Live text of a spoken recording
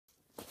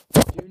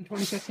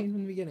2015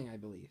 from the beginning, I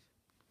believe.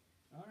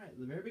 Alright,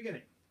 the very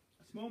beginning.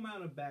 A small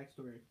amount of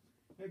backstory.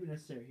 Maybe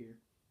necessary here.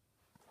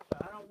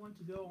 I don't want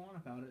to go on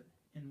about it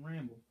and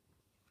ramble.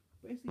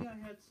 Basically, I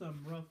had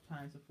some rough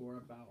times before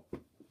about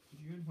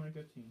June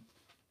 2015.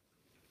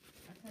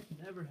 I had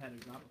never had a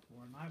job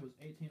before, and I was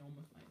 18,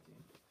 almost 19.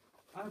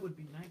 I would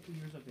be 19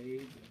 years of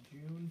age on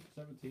June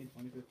 17,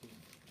 2015.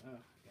 I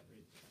gotta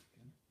read this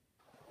again.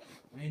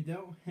 I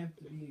don't have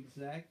to be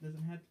exact. I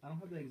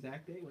don't have the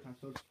exact date, which I'm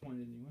so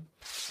disappointed in you.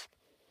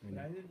 But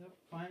I ended up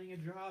finding a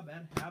job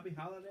at Happy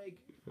Holiday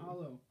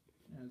Hollow.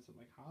 Yeah, it's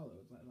like Hollow.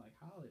 It's not like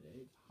holiday.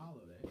 It's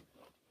holiday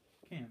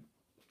camp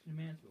in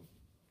Mansfield.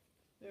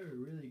 They were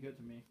really good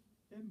to me.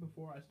 Even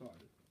before I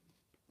started,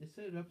 they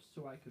set it up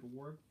so I could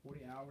work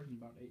 40 hours in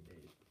about 8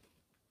 days,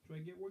 so I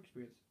get work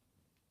experience,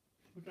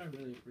 which I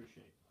really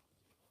appreciate.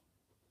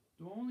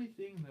 The only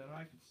thing that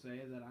I could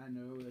say that I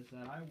know is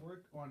that I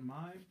worked on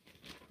my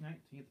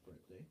 19th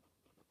birthday.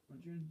 On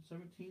June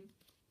 17th,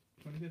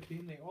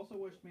 2015, they also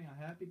wished me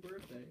a happy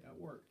birthday at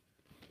work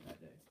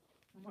that day.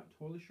 I'm not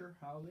totally sure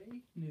how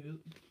they knew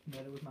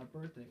that it was my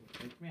birthday, which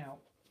freaked me out.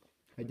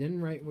 I didn't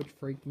write which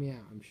freaked me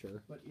out, I'm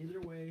sure. But either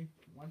way,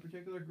 one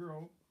particular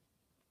girl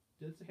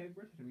did say happy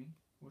birthday to me,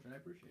 which I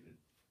appreciated.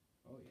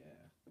 Oh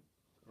yeah.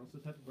 Girl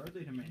says happy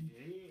birthday to me.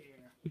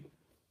 Yeah.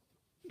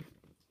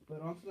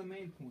 But on to the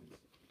main points.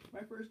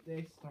 My first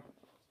day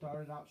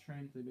started out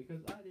strangely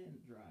because I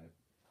didn't drive.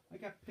 I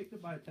got picked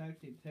up by a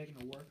taxi and taken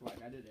to work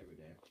like I did every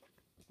day.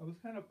 I was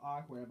kind of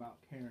awkward about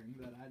caring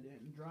that I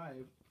didn't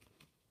drive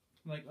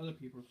like other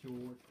people to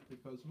work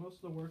because most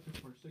of the workers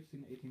were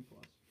 16 to 18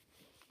 plus.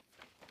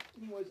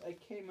 Anyways, I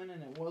came in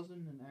and it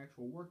wasn't an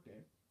actual work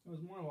day. It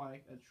was more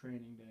like a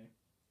training day.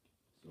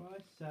 So I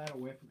sat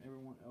away from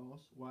everyone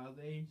else while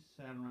they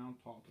sat around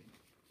talking.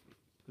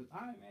 Because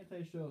I'm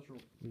antisocial.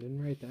 I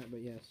didn't write that,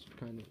 but yes,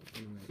 kind of.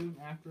 Anyway. Soon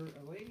after,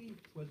 a lady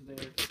was there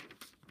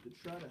to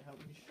try to help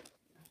me.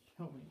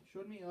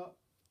 Showed me up.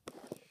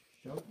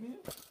 Showed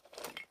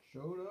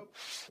up.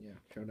 Yeah,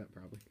 showed up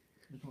probably.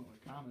 Just went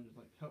like comment, just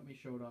like help me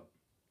showed up.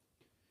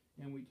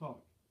 And we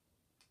talked.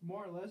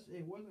 More or less,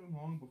 it wasn't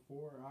long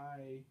before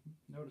I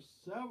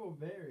noticed several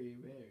very,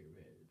 very,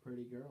 very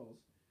pretty girls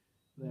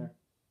there.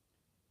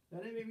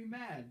 That made me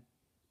mad.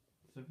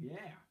 So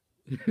yeah,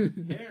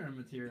 harem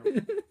material.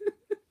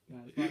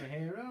 Got a lot of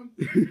harem.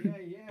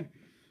 Yeah.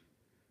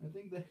 I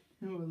think that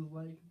it was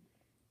like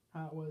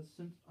how it was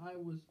since I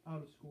was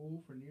out of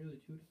school for nearly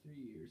 2 to 3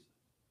 years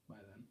by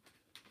then.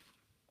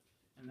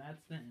 And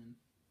that's the end.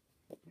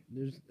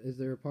 Is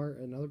there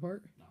another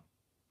part? No.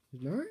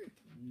 There's not?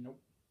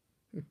 Nope.